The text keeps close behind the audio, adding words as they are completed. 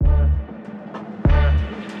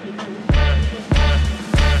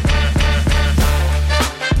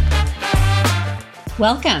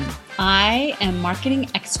Welcome. I am marketing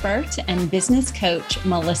expert and business coach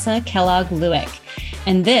Melissa Kellogg Lewick,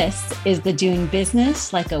 and this is the Doing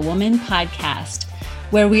Business Like a Woman podcast,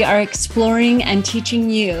 where we are exploring and teaching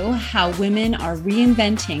you how women are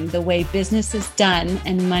reinventing the way business is done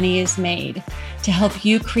and money is made to help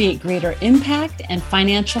you create greater impact and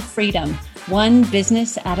financial freedom, one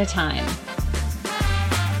business at a time.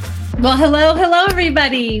 Well, hello,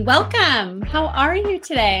 everybody. Welcome. How are you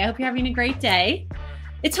today? I hope you're having a great day.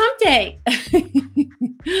 It's hump day.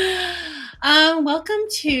 Welcome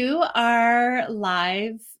to our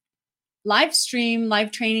live stream,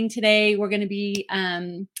 live training today. We're going to be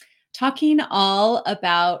talking all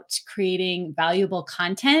about creating valuable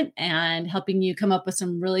content and helping you come up with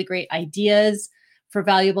some really great ideas for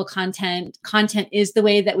valuable content. Content is the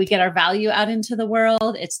way that we get our value out into the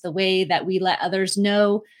world. It's the way that we let others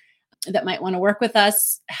know that might want to work with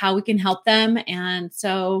us, how we can help them.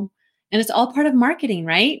 And it's all part of marketing,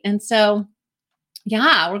 right? And so,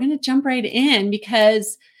 yeah, we're going to jump right in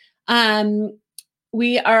because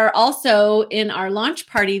we are also in our launch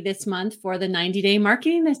party this month for the 90-day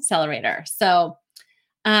marketing accelerator. So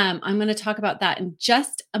I'm going to talk about that in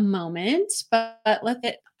just a moment, but let's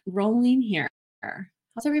get rolling here.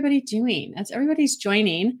 How's everybody doing? As everybody's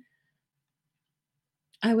joining,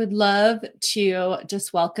 I would love to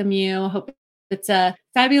just welcome you. Hope it's a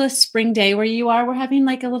fabulous spring day where you are. We're having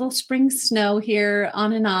like a little spring snow here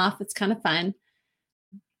on and off. It's kind of fun.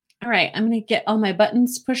 All right, I'm going to get all my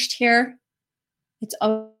buttons pushed here. It's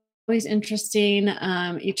always interesting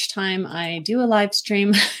each time I do a live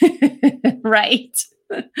stream. Right.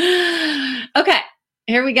 Okay,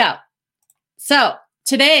 here we go. So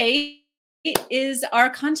today is our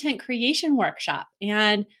content creation workshop,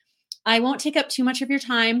 and I won't take up too much of your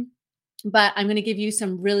time, but I'm going to give you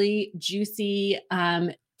some really juicy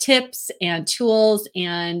tips and tools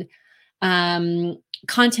and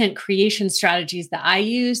content creation strategies that I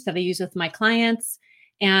use with my clients,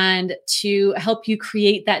 and to help you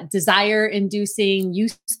create that desire-inducing,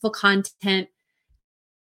 useful content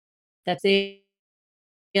that's we're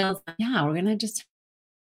going to just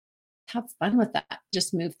have fun with that.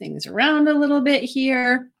 Just move things around a little bit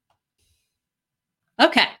here.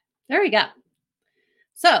 Okay, there we go.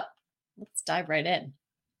 So let's dive right in.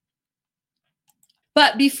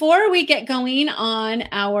 But before we get going on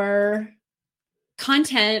our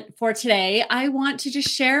content for today, I want to just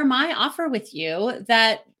share my offer with you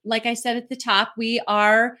that, like I said at the top,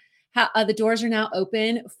 the doors are now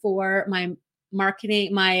open for my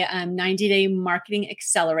 90-day marketing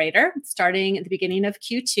accelerator starting at the beginning of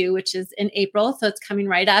Q2, which is in April. So it's coming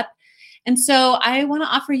right up. And so I want to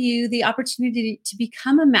offer you the opportunity to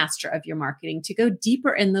become a master of your marketing, to go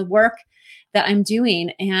deeper in the work that I'm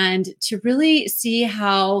doing, and to really see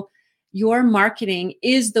how your marketing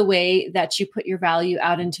is the way that you put your value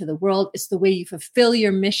out into the world. It's the way you fulfill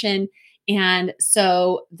your mission. And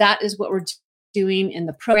so that is what we're doing in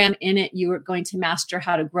the program. In it, you are going to master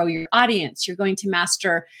how to grow your audience. You're going to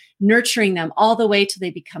master nurturing them all the way till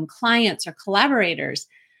they become clients or collaborators.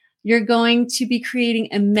 You're going to be creating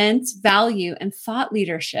immense value and thought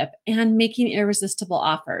leadership and making irresistible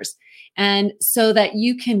offers. And so that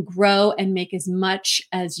you can grow and make as much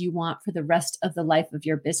as you want for the rest of the life of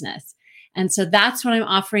your business. And so that's what I'm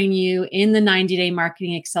offering you in the 90-day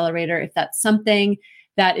marketing accelerator. If that's something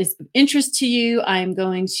that is of interest to you, I'm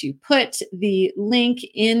going to put the link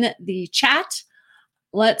in the chat.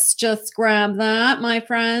 Let's just grab that, my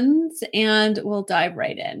friends, and we'll dive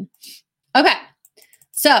right in. Okay.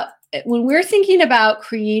 So when we're thinking about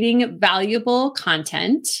creating valuable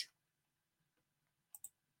content,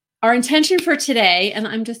 our intention for today, and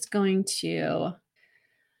I'm just going to,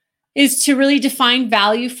 is to really define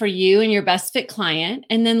value for you and your best fit client,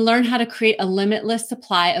 and then learn how to create a limitless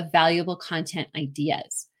supply of valuable content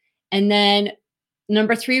ideas. And then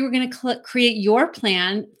number 3, we're going to create your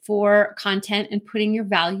plan for content and putting your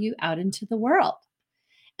value out into the world.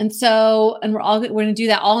 And so, we're going to do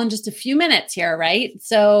that all in just a few minutes here, right?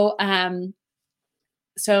 So,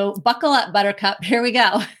 so buckle up, Buttercup. Here we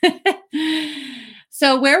go.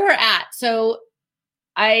 So where we're at. So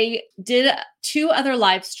I did 2 other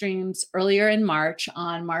live streams earlier in March,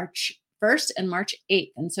 on March 1st and March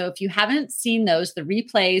 8th. And so if you haven't seen those, the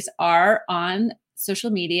replays are on social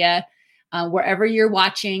media. Wherever you're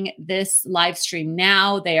watching this live stream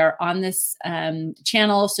now, they are on this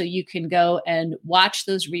channel, so you can go and watch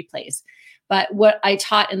those replays. But what I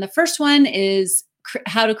taught in the first one is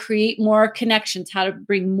how to create more connections, how to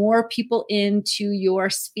bring more people into your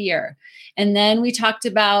sphere. And then we talked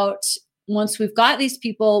about, once we've got these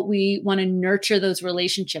people, we want to nurture those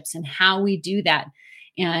relationships and how we do that.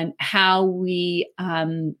 and how we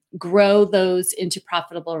grow those into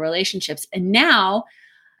profitable relationships. And now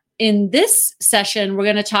in this session, we're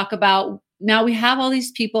going to talk about, now we have all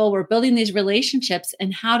these people, we're building these relationships,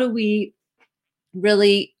 and how do we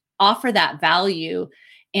really offer that value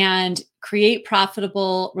and create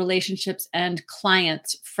profitable relationships and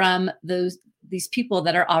clients from these people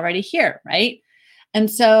that are already here, right? And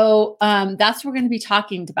so that's what we're going to be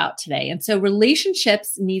talking about today. And so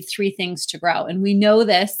relationships need three things to grow. And we know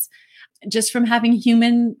this just from having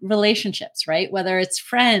human relationships, right? Whether it's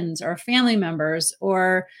friends or family members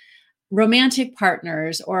or romantic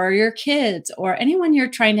partners or your kids or anyone you're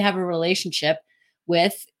trying to have a relationship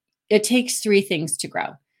with, it takes three things to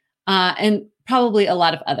grow, and probably a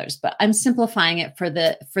lot of others. But I'm simplifying it for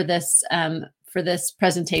this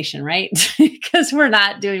presentation, right? Because we're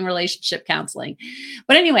not doing relationship counseling.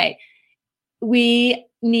 But anyway, we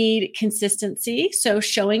need consistency, so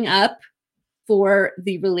showing up for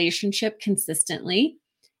the relationship consistently,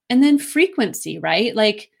 and then frequency, right?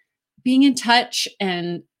 Like being in touch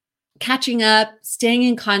and catching up, staying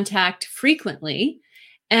in contact frequently.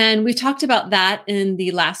 And we talked about that in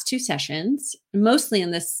the last two sessions, mostly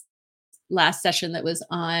in this last session that was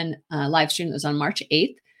on live stream that was on March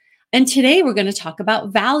 8th. And today we're going to talk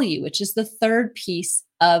about value, which is the third piece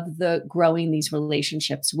of the growing these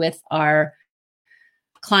relationships with our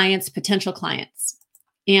clients, potential clients.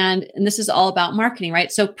 And this is all about marketing,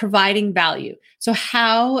 right? So providing value. So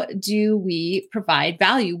how do we provide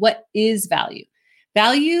value? What is value?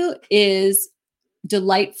 Value is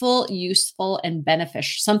delightful, useful, and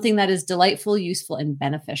beneficial. Something that is delightful, useful, and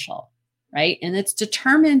beneficial, right? And it's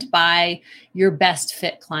determined by your best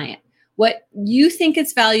fit client. What you think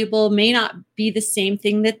is valuable may not be the same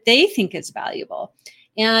thing that they think is valuable.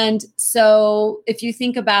 And so if you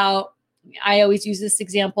think about, I always use this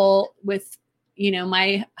example with,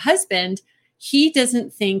 my husband. He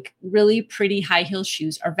doesn't think really pretty high heel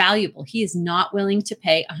shoes are valuable. He is not willing to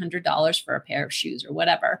pay $100 for a pair of shoes or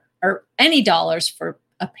whatever, or any dollars for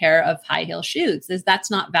a pair of high heel shoes. That's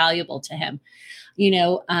not valuable to him.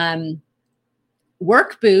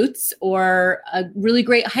 Work boots or really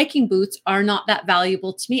great hiking boots are not that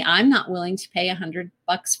valuable to me. I'm not willing to pay $100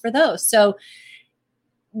 for those. So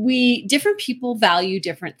different people value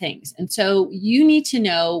different things. And so you need to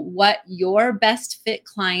know what your best fit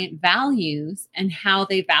client values and how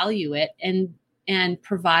they value it, and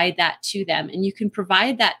provide that to them. And you can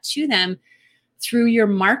provide that to them through your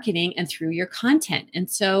marketing and through your content. And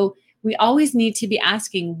so we always need to be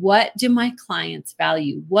asking, what do my clients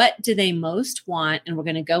value? What do they most want? And we're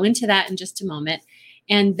going to go into that in just a moment.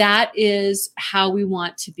 And that is how we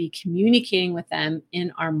want to be communicating with them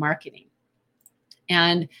in our marketing.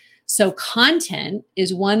 And so content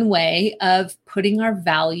is one way of putting our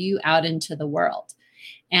value out into the world.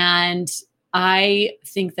 And I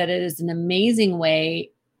think that it is an amazing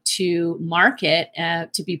way to market,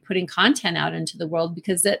 to be putting content out into the world,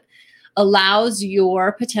 because it allows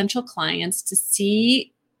your potential clients to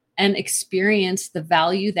see and experience the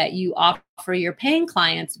value that you offer your paying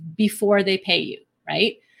clients before they pay you,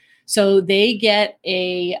 right? So they get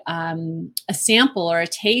a sample or a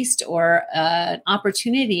taste or an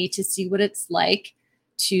opportunity to see what it's like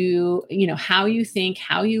to, how you think,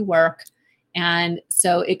 how you work. And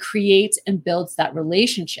so it creates and builds that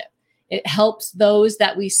relationship. It helps those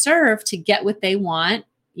that we serve to get what they want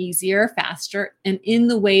easier, faster, and in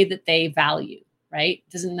the way that they value, right?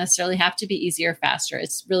 It doesn't necessarily have to be easier, faster.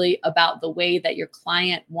 It's really about the way that your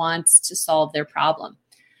client wants to solve their problem.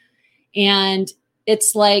 And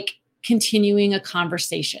it's like continuing a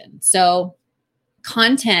conversation. So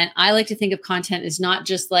content, I like to think of content as not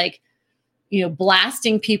just like,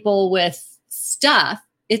 blasting people with stuff.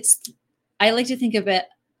 I like to think of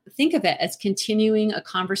it as continuing a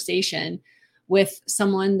conversation with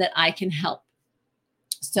someone that I can help.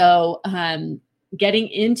 So getting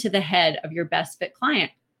into the head of your best fit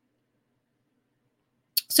client.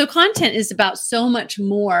 So content is about so much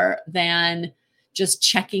more than just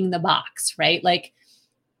checking the box, right? Like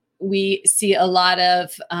we see a lot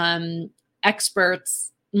of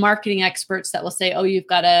marketing experts that will say, oh, you've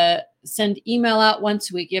got to send email out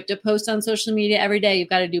once a week. You have to post on social media every day. You've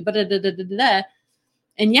got to do da-da-da-da-da-da.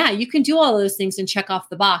 And yeah, you can do all those things and check off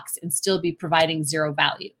the box and still be providing zero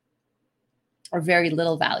value or very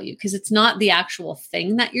little value, because it's not the actual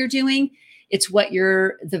thing that you're doing. It's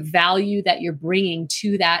the value that you're bringing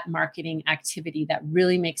to that marketing activity that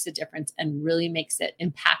really makes a difference and really makes it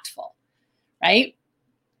impactful, right?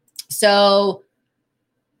 So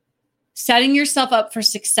setting yourself up for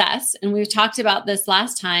success, and we've talked about this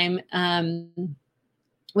last time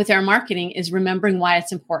with our marketing, is remembering why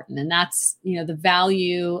it's important. And that's, the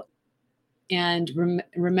value and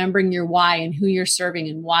remembering your why and who you're serving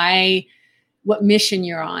and why, what mission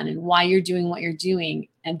you're on and why you're doing what you're doing.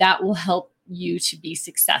 And that will help you to be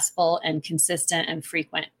successful and consistent and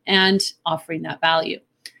frequent and offering that value.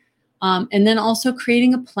 And then also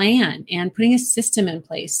creating a plan and putting a system in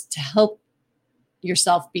place to help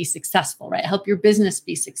yourself be successful, right? Help your business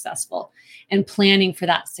be successful and planning for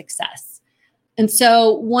that success. And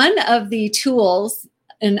so one of the tools,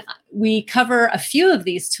 and we cover a few of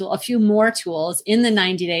these tools, a few more tools in the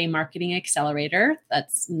 90-day marketing accelerator.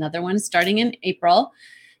 That's another one starting in April.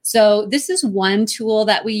 So this is one tool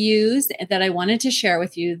that we use that I wanted to share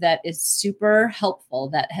with you that is super helpful,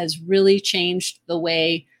 that has really changed the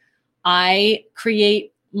way I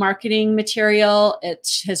create marketing material. It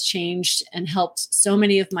has changed and helped so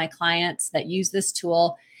many of my clients that use this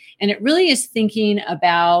tool. And it really is thinking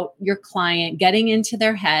about your client, getting into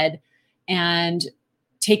their head and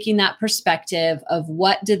taking that perspective of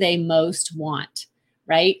what do they most want,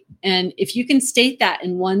 right? And if you can state that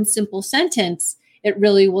in one simple sentence, it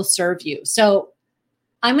really will serve you. So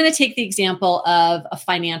I'm going to take the example of a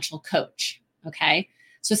financial coach, okay?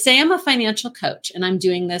 So say I'm a financial coach and I'm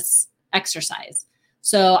doing this exercise.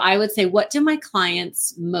 So I would say, what do my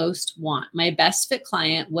clients most want? My best fit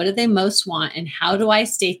client, what do they most want? And how do I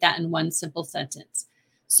state that in one simple sentence?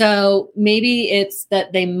 So maybe it's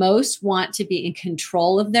that they most want to be in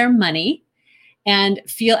control of their money and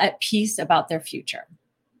feel at peace about their future.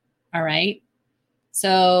 All right.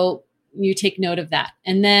 So you take note of that.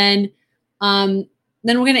 And then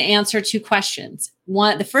we're going to answer two questions.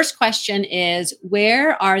 The first question is,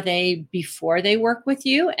 where are they before they work with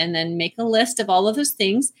you? And then make a list of all of those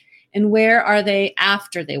things. And where are they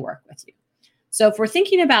after they work with you? So if we're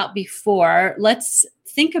thinking about before, let's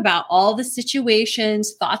think about all the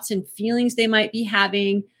situations, thoughts, and feelings they might be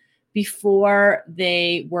having before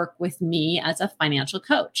they work with me as a financial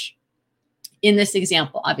coach. In this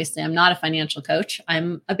example, obviously, I'm not a financial coach.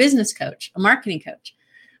 I'm a business coach, a marketing coach.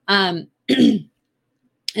 And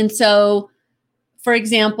so, for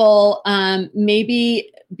example,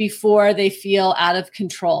 maybe before they feel out of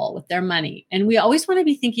control with their money. And we always want to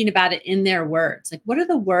be thinking about it in their words. Like, what are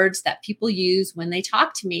the words that people use when they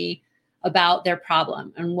talk to me about their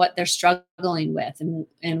problem and what they're struggling with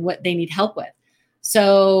and what they need help with?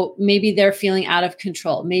 So maybe they're feeling out of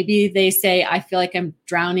control. Maybe they say, I feel like I'm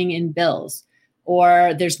drowning in bills,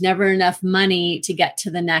 or there's never enough money to get to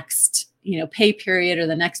the next, pay period or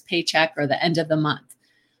the next paycheck or the end of the month.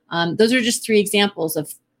 Those are just three examples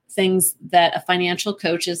of things that a financial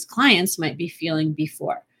coach's clients might be feeling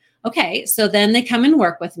before. Okay, so then they come and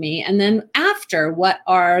work with me. And then after, what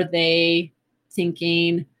are they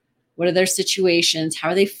thinking? What are their situations? How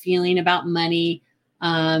are they feeling about money?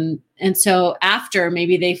 And so after,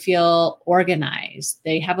 maybe they feel organized.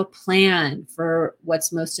 They have a plan for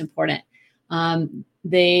what's most important.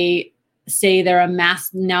 They say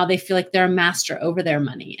now they feel like they're a master over their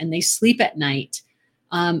money, and they sleep at night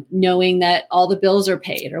knowing that all the bills are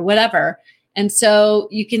paid or whatever. And so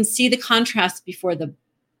you can see the contrast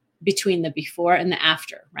between the before and the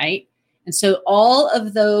after, right? And so all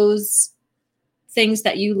of those things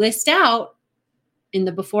that you list out in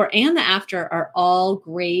the before and the after are all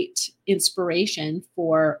great inspiration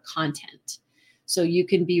for content. So you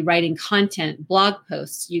can be writing content, blog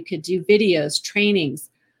posts, you could do videos, trainings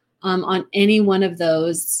on any one of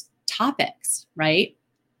those topics, right?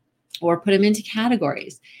 Or put them into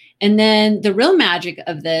categories. And then the real magic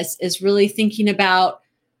of this is really thinking about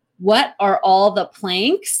what are all the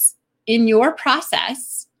planks in your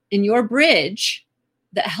process, in your bridge,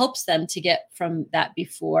 that helps them to get from that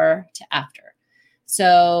before to after.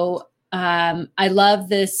 So I love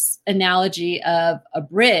this analogy of a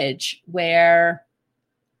bridge where,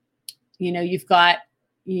 you've got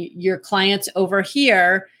your clients over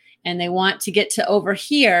here and they want to get to over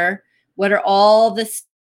here. What are all the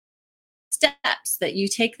steps that you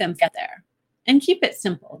take them to get there? And keep it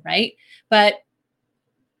simple, right? But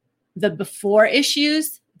the before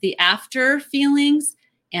issues, the after feelings,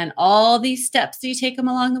 and all these steps that you take them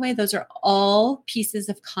along the way, those are all pieces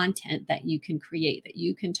of content that you can create, that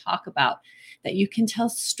you can talk about, that you can tell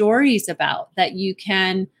stories about, that you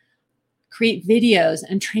can create videos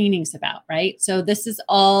and trainings about, right? So this is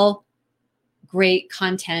all great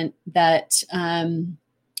content that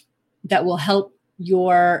that will help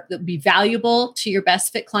that be valuable to your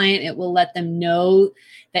best fit client. It will let them know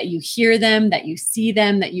that you hear them, that you see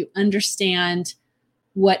them, that you understand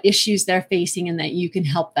what issues they're facing, and that you can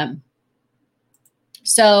help them.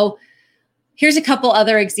 So here's a couple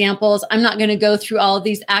other examples. I'm not going to go through all of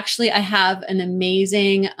these. Actually, I have an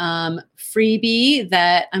amazing freebie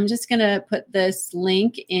that I'm just going to put this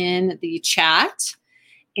link in the chat.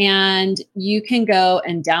 And you can go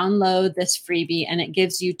and download this freebie, and it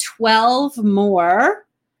gives you 12 more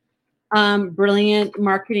brilliant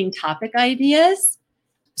marketing topic ideas.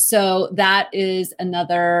 So that is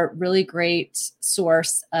another really great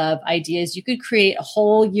source of ideas. You could create a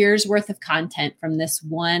whole year's worth of content from this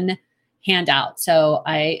one handout. So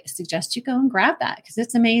I suggest you go and grab that because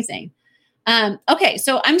it's amazing. Okay,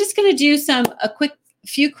 so I'm just going to do a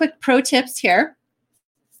few quick pro tips here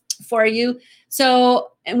for you.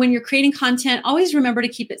 So when you're creating content, always remember to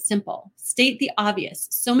keep it simple. State the obvious.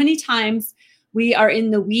 So many times we are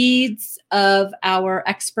in the weeds of our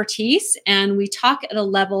expertise and we talk at a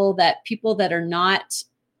level that people that are not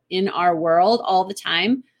in our world all the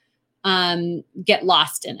time get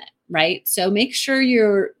lost in it, right? So make sure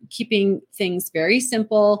you're keeping things very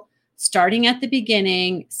simple, starting at the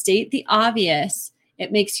beginning, state the obvious.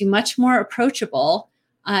 It makes you much more approachable.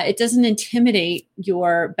 It doesn't intimidate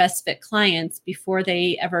your best fit clients before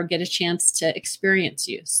they ever get a chance to experience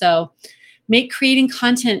you. So make creating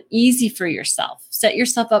content easy for yourself. Set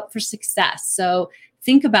yourself up for success. So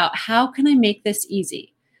think about, how can I make this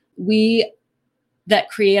easy? We that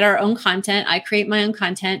create our own content, I create my own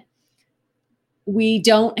content. We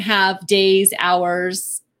don't have days,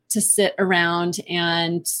 hours to sit around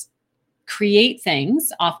and create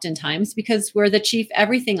things oftentimes because we're the chief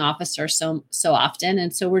everything officer so often.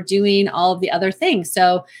 And so we're doing all of the other things.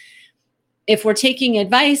 So if we're taking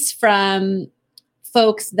advice from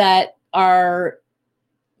folks that are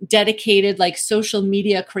dedicated, like social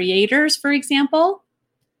media creators, for example,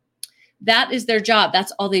 that is their job.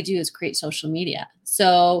 That's all they do is create social media.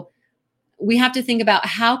 So we have to think about,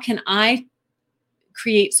 how can I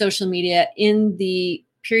create social media in the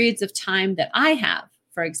periods of time that I have,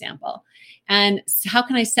 for example, and how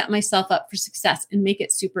can I set myself up for success and make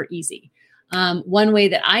it super easy? One way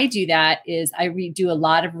that I do that is I do a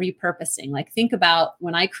lot of repurposing. Like, think about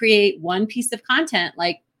when I create one piece of content,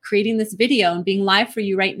 like creating this video and being live for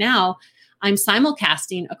you right now, I'm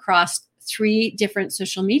simulcasting across 3 different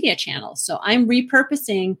social media channels. So I'm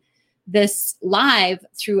repurposing this live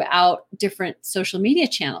throughout different social media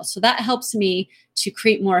channels. So that helps me to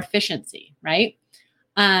create more efficiency, right?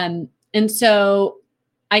 And so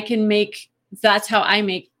that's how I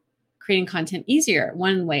make creating content easier.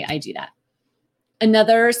 One way I do that.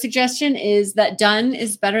 Another suggestion is that done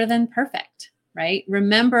is better than perfect, right?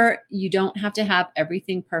 Remember, you don't have to have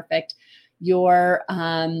everything perfect. Your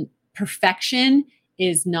perfection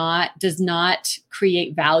does not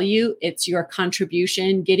create value. It's your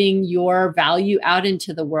contribution, getting your value out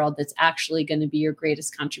into the world that's actually going to be your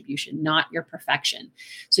greatest contribution, not your perfection.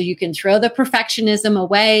 So you can throw the perfectionism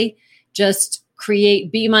away, just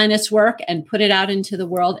create B- work and put it out into the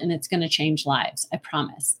world, and it's going to change lives, I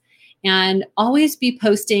promise. And always be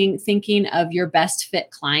posting, thinking of your best fit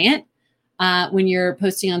client. When you're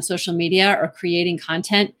posting on social media or creating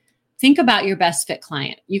content, think about your best fit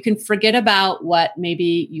client. You can forget about what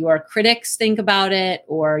maybe your critics think about it,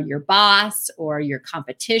 or your boss, or your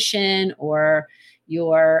competition, or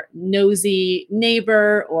your nosy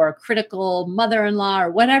neighbor, or critical mother-in-law, or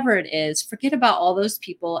whatever it is. Forget about all those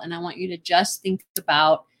people. And I want you to just think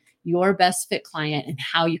about your best fit client and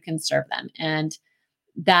how you can serve them. And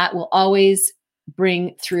that will always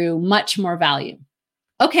bring through much more value.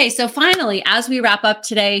 Okay, so finally, as we wrap up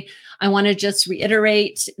today, I want to just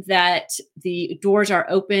reiterate that the doors are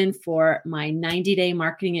open for my 90-day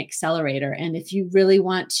marketing accelerator. And if you really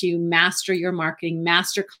want to master your marketing,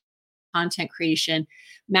 master content creation,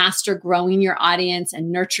 master growing your audience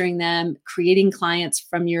and nurturing them, creating clients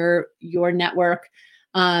from your network,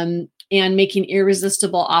 and making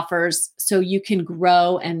irresistible offers so you can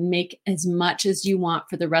grow and make as much as you want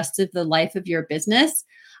for the rest of the life of your business,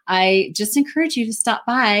 I just encourage you to stop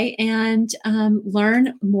by and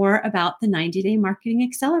learn more about the 90-day marketing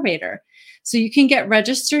accelerator. So you can get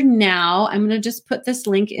registered now. I'm going to just put this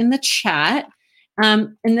link in the chat.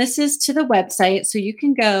 And this is to the website. So you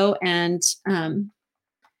can go and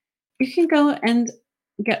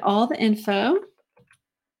get all the info.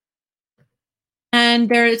 And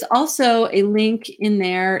there is also a link in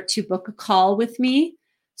there to book a call with me.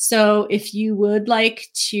 So if you would like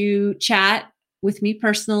to chat with me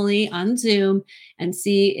personally on Zoom and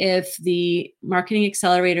see if the marketing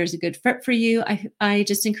accelerator is a good fit for you, I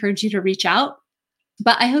just encourage you to reach out.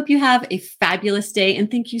 But I hope you have a fabulous day.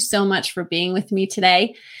 And thank you so much for being with me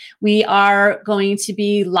today. We are going to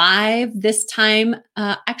be live this time.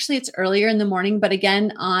 Actually, it's earlier in the morning, but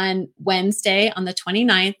again, on Wednesday on the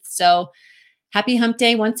 29th. So happy hump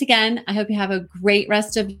day once again. I hope you have a great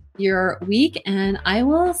rest of your week, and I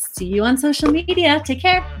will see you on social media. Take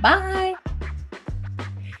care. Bye.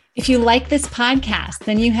 If you like this podcast,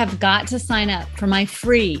 then you have got to sign up for my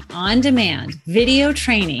free on-demand video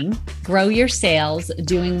training, Grow Your Sales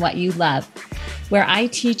Doing What You Love, where I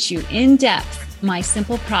teach you in depth my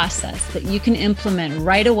simple process that you can implement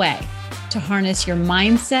right away to harness your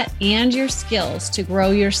mindset and your skills to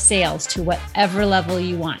grow your sales to whatever level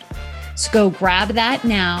you want. So go grab that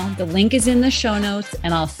now. The link is in the show notes,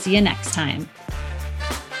 and I'll see you next time.